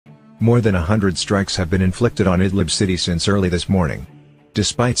More than 100 strikes have been inflicted on Idlib city since early this morning.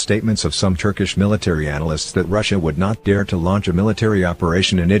 Despite statements of some Turkish military analysts that Russia would not dare to launch a military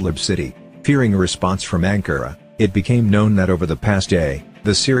operation in Idlib city, fearing a response from Ankara, it became known that over the past day,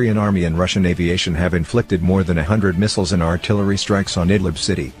 the Syrian army and Russian aviation have inflicted more than 100 missiles and artillery strikes on Idlib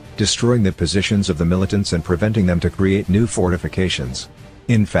city, destroying the positions of the militants and preventing them to create new fortifications.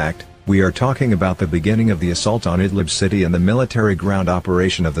 In fact, we are talking about the beginning of the assault on Idlib city and the military ground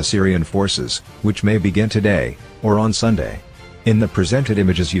operation of the Syrian forces, which may begin today, or on Sunday. In the presented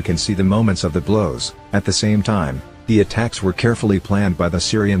images you can see the moments of the blows. At the same time, the attacks were carefully planned by the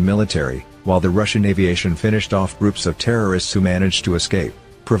Syrian military, while the Russian aviation finished off groups of terrorists who managed to escape,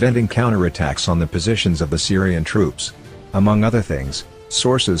 preventing counterattacks on the positions of the Syrian troops. Among other things,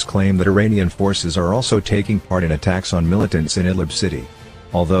 sources claim that Iranian forces are also taking part in attacks on militants in Idlib city.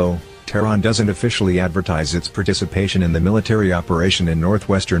 Although Tehran doesn't officially advertise its participation in the military operation in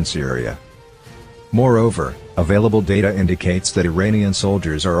northwestern Syria. Moreover, available data indicates that Iranian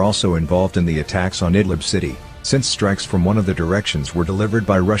soldiers are also involved in the attacks on Idlib city, since strikes from one of the directions were delivered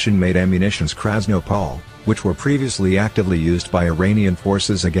by Russian-made ammunitions Krasnopol, which were previously actively used by Iranian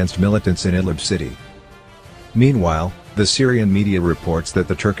forces against militants in Idlib city. Meanwhile, the Syrian media reports that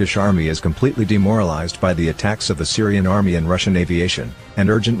the Turkish army is completely demoralized by the attacks of the Syrian army and Russian aviation, and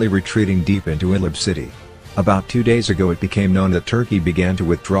urgently retreating deep into Idlib city. About 2 days ago it became known that Turkey began to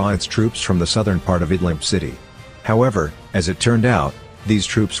withdraw its troops from the southern part of Idlib city. However, as it turned out, these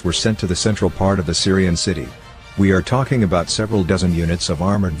troops were sent to the central part of the Syrian city. We are talking about several dozen units of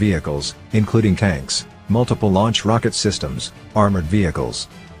armored vehicles, including tanks, multiple launch rocket systems, armored vehicles.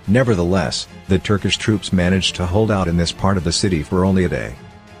 Nevertheless, the Turkish troops managed to hold out in this part of the city for only a day.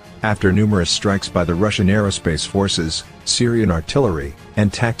 After numerous strikes by the Russian aerospace forces, Syrian artillery,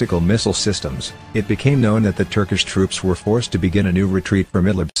 and tactical missile systems, it became known that the Turkish troops were forced to begin a new retreat from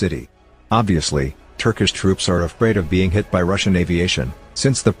Idlib city. Obviously, Turkish troops are afraid of being hit by Russian aviation,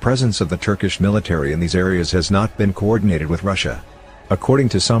 since the presence of the Turkish military in these areas has not been coordinated with Russia. According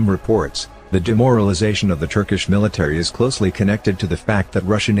to some reports, the demoralization of the Turkish military is closely connected to the fact that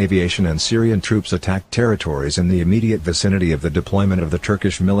Russian aviation and Syrian troops attacked territories in the immediate vicinity of the deployment of the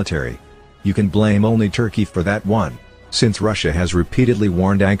Turkish military. You can blame only Turkey for that one, since Russia has repeatedly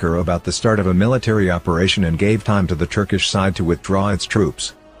warned Ankara about the start of a military operation and gave time to the Turkish side to withdraw its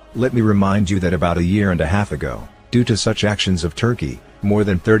troops. Let me remind you that about a year and a half ago, due to such actions of Turkey, more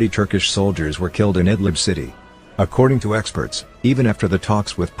than 30 Turkish soldiers were killed in Idlib city. According to experts, even after the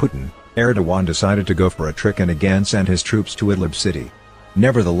talks with Putin, Erdogan decided to go for a trick and again sent his troops to Idlib city.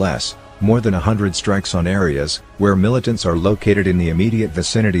 Nevertheless, more than 100 strikes on areas where militants are located in the immediate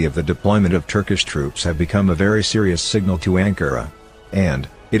vicinity of the deployment of Turkish troops have become a very serious signal to Ankara. And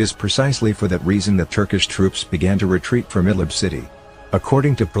it is precisely for that reason that Turkish troops began to retreat from Idlib city.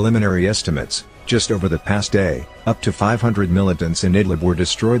 According to preliminary estimates, just over the past day, up to 500 militants in Idlib were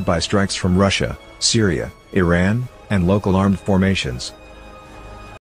destroyed by strikes from Russia, Syria, Iran, and local armed formations.